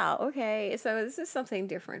like, wow, okay, so this is something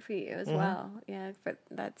different for you as Mm-hmm. well. Yeah, but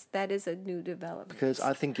that is a new development. Because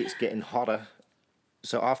I think it's getting hotter.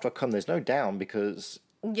 So after I come, there's no down because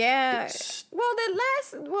Yeah. It's-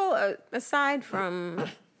 Aside from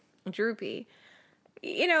Droopy,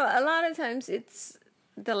 a lot of times it's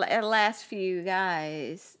the last few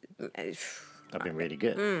guys. I've been really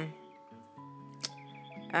good.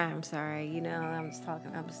 I'm sorry, I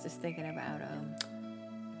was just thinking about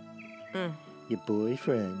Your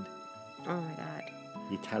boyfriend, oh my god.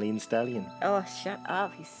 the Italian stallion. Oh, shut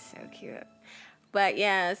up. He's so cute. But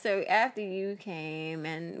yeah, so after you came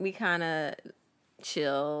and we kind of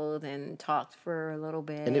chilled and talked for a little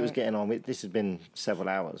bit. And it was getting on. This has been several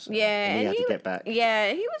hours. Yeah. And he had to get back.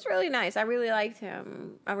 Yeah, he was really nice. I really liked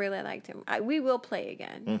him. We will play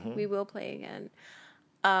again. Mm-hmm. We will play again.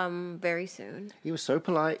 Very soon. He was so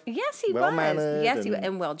polite. Yes, he was. Well-mannered Yes, he was. and-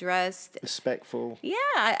 And well dressed. Respectful. Yeah,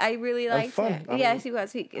 I really liked fun. him. I mean, Yes, he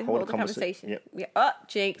was. He could hold a a conversation. yep. Yeah. Oh,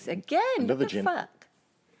 Jinx again. Another what the gin. fuck?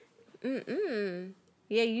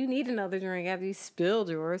 Yeah, you need another drink after you spilled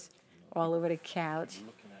yours all over the couch.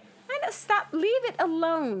 I know. Stop. Leave it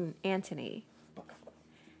alone, Anthony.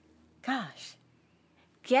 Gosh.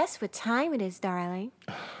 Guess what time it is, darling?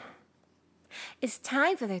 It's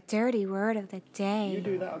time for the dirty word of the day. You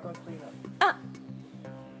do that, I'll go clean up.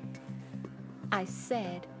 I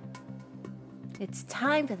said, it's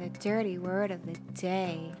time for the dirty word of the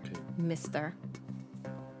day, mister.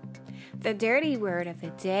 The dirty word of the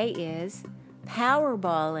day is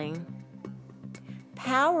powerballing.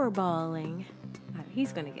 Powerballing. Oh,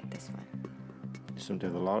 he's going to get this one. Some do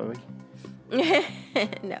the lottery.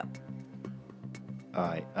 No. All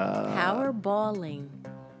right. Powerballing.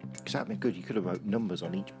 Because that'd been good. You could have wrote numbers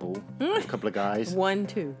on each ball. A couple of guys. 1,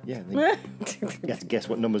 2. Yeah. You have to guess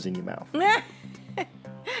what number's in your mouth.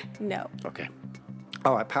 No. Okay.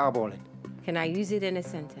 All right. Powerballing. Can I use it in a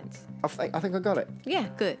sentence? I think I got it. Yeah,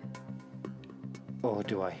 good. Or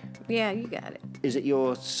do I? Yeah, you got it. Is it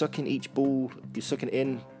you're sucking each ball? You're sucking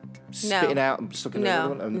in, spitting out, and sucking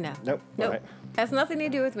No, another one? no. Nope. Nope. All right. Has nothing to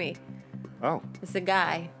do with me. Oh. It's the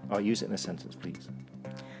guy. I'll use it in a sentence, please.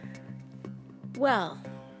 Well,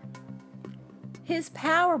 his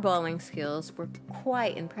powerballing skills were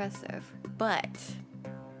quite impressive, but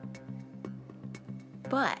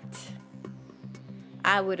But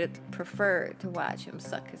I would have preferred to watch him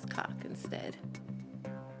suck his cock instead.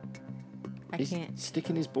 I Is can't.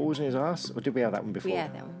 sticking his balls in his ass? Or did we have that one before? We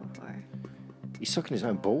had that one before. He's sucking his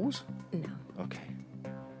own balls? No. Okay.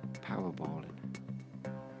 Powerballing.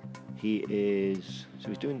 He is... So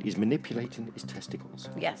he's manipulating his testicles.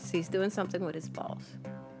 Yes, he's doing something with his balls.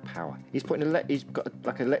 Power. He's putting he's got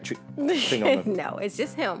like an electric thing on him. No, it's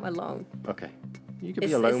just him alone. Okay. You could be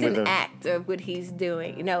It's alone with an him. act of what he's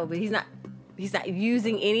doing. No, but he's not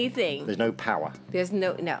using anything. There's no power. There's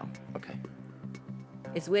no. Okay.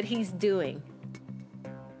 It's what he's doing.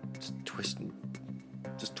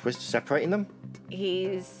 Just separating them?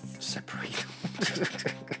 Separate them.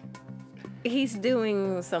 He's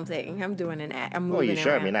doing something. I'm doing an act. I'm moving Oh, you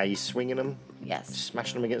showed around. me now. He's swinging them, Yes.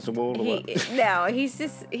 smashing them against the wall or what? No, he's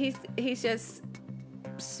just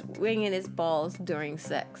swinging his balls during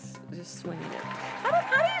sex. Just swinging it. How do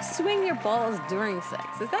you swing your balls during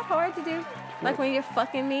sex? Is that hard to do? Like when you're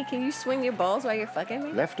fucking me, can you swing your balls while you're fucking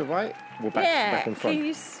me? Left or right? Or back and front? Can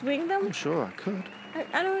you swing them? I'm sure I could.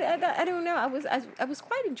 I don't know. I was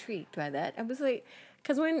quite intrigued by that. I was like,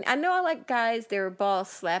 because when I know I like guys, their balls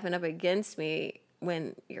slapping up against me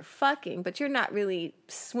when you're fucking, but you're not really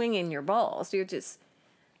swinging your balls. You're just,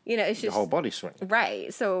 it's just The whole body swing.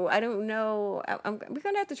 right. So I don't know. We're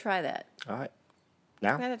gonna have to try that. All right.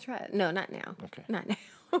 Now? We're gonna try it. No, not now. Okay. Not now.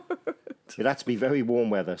 It has to be very warm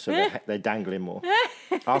weather, so they're dangling more.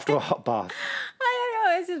 After a hot bath. I don't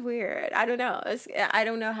know. It's just weird. I don't know. I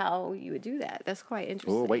don't know how you would do that. That's quite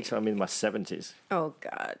interesting. Oh, wait till I'm in my 70s. Oh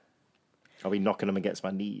God. I'll be knocking them against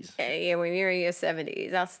my knees. Yeah, when you're in your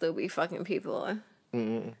 70s, I'll still be fucking people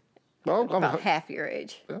Well, about half your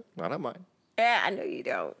age. I don't mind. Yeah, I know you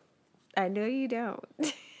don't. I know you don't.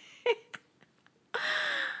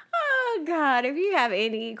 Oh, God. If you have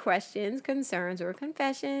any questions, concerns, or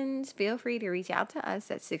confessions, feel free to reach out to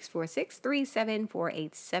us at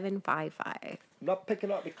 646-374-8755. Not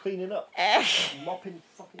picking up, but cleaning up. Mopping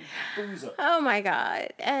fucking booze up. Oh, my God.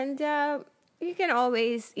 And you can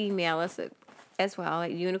always email us as well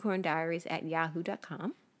at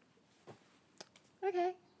unicorndiaries@yahoo.com.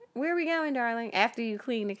 Okay. Where are we going, darling? After you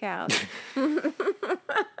clean the couch.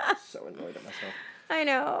 So annoyed at myself. I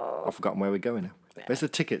know. I've forgotten where we're going now. Where's the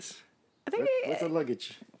tickets? I think Where's the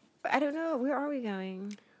luggage? I don't know. Where are we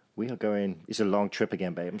going? We are going... It's a long trip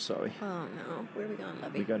again, babe. I'm sorry. Oh, no. Where are we going,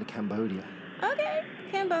 lovey? We're going to Cambodia. Okay.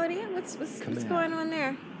 Cambodia. What's here. going on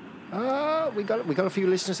there? We got a few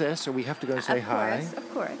listeners there, so we have to go and say hi.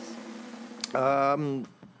 Of course. I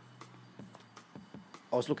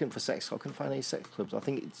was looking for sex. I couldn't find any sex clubs. I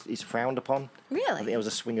think it's frowned upon. I think Really? there was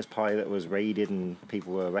a swingers party that was raided and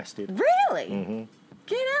people were arrested. Really? Mm-hmm.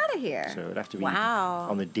 Get out of here. So it'd have to be Wow.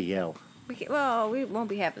 on the DL. We won't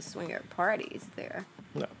be having swinger parties there.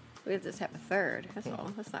 No, We'll just have a third. That's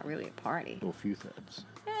all. That's not really a party. or a few thirds.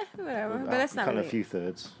 Whatever. But that's not kind really. of a few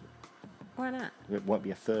thirds. Why not? It won't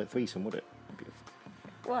be a threesome, would it?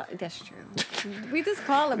 Well, that's true. We just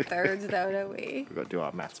call them thirds, though, don't we? We've got to do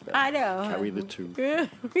our maths better. I know. Carry the two. But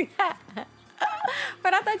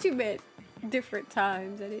I thought you meant different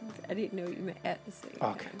times. I didn't know you meant at the same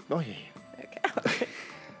time. Okay. Oh yeah. Okay.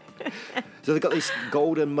 So they've got this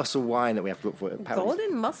golden muscle wine that we have to look for. Apparently.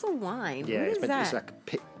 Golden muscle wine. Yeah, What is that? it's like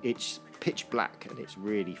it's pitch black and it's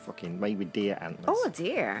really fucking made with deer antlers. Oh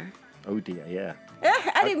dear. Oh dear, yeah.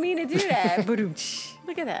 I didn't mean to do that.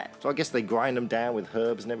 Look at that. So I guess they grind them down with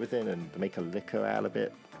herbs and everything and make a liquor out of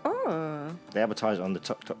it. Oh. They advertise it on the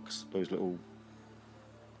tuk-tuks, those little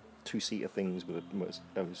two-seater things with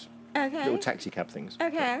those Okay. little taxi cab things.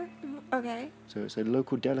 Okay. Okay. So it's a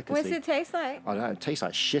local delicacy. What's it taste like? I don't know, it tastes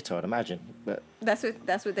like shit, I'd imagine. But That's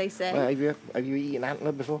what they say. well, have you eaten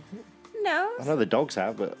antler before? No. I know the dogs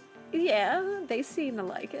have, but Yeah, they seem to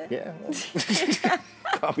like it. yeah.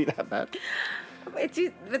 Can't be that bad.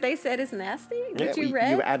 But they said it's nasty. Did Yeah, you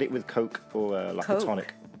read? you add it with Coke or like Coke. a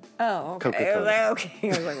tonic. Oh, okay. Coca-Cola. I was like, okay. I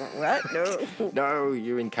was like, what? No. No,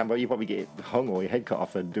 you're in Cambodia, you probably get hung or your head cut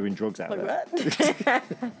off for doing drugs out Like there.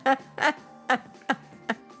 what?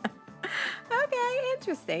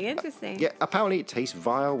 Okay, interesting. Yeah, apparently it tastes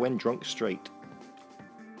vile when drunk straight.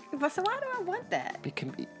 But so why do I want that? It can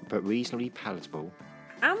be, but reasonably palatable.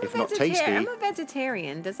 I'm If not tasty- I'm a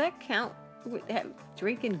vegetarian. Does that count with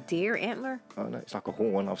drinking deer antler? Oh no, it's like a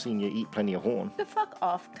horn. I've seen you eat plenty of horn. The fuck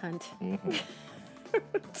off, cunt.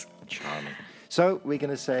 Charming. So we're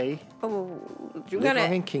gonna say, Oh, you're Live gonna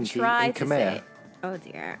long and kinky try in to Khmer. say. Oh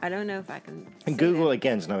dear, I don't know if I can. and say Google that.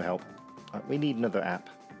 again's no help. We need another app.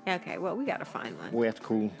 Okay, well we gotta find one. We have to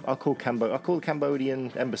call. I'll call the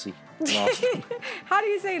Cambodian embassy. And ask. How do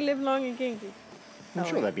you say live long and kinky? I'm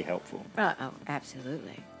sure that'd be helpful. Oh,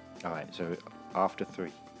 absolutely. All right, so after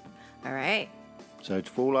 3. All right. So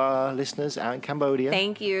to all our listeners out in Cambodia.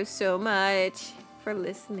 Thank you so much for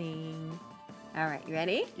listening. All right, you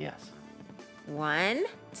ready? Yes. 1,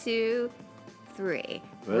 2, 3.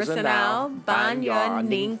 Rasanao Ban Yo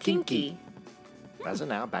Ning Kinky.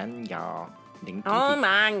 Rasanao Ban Yo Ning Kinky. Oh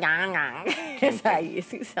my god. That's how you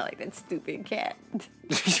sound like that stupid cat.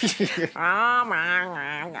 Oh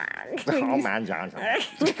my god. Oh man, John.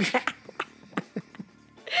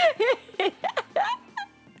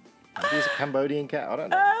 He's a Cambodian cat. I don't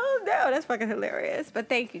know. Oh no, that's fucking hilarious. But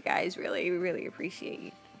thank you guys. Really, we really appreciate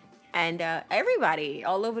you. And everybody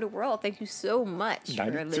all over the world, thank you so much for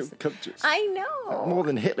 92 listening. countries. I know. More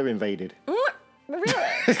than Hitler invaded. Really?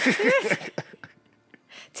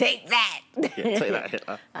 Take that. Yeah, take that,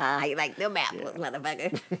 Hitler. You like them apples,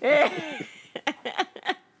 motherfucker.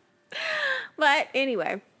 But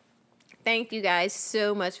anyway, thank you guys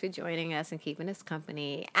so much for joining us and keeping us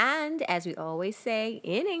company. And as we always say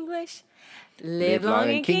in English, live long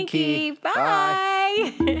and kinky.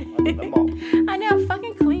 Bye. I know,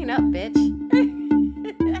 fucking clean up, bitch.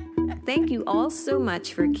 Thank you all so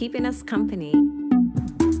much for keeping us company.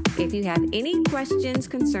 If you have any questions,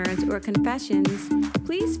 concerns, or confessions,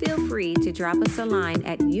 please feel free to drop us a line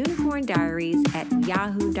at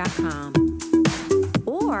unicorndiaries@yahoo.com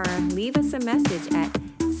or leave us a message at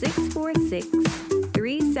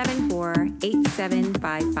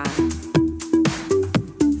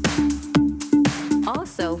 646-374-8755.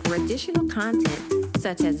 Also, for additional content,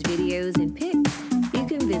 such as videos and pics, you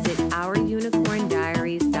can visit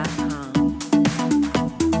ourunicorndiaries.com.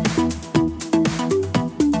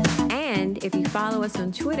 And if you follow us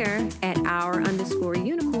on Twitter at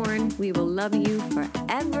 @our_unicorn, we will love you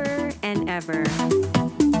forever and ever.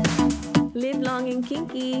 Live long and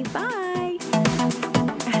kinky. Bye.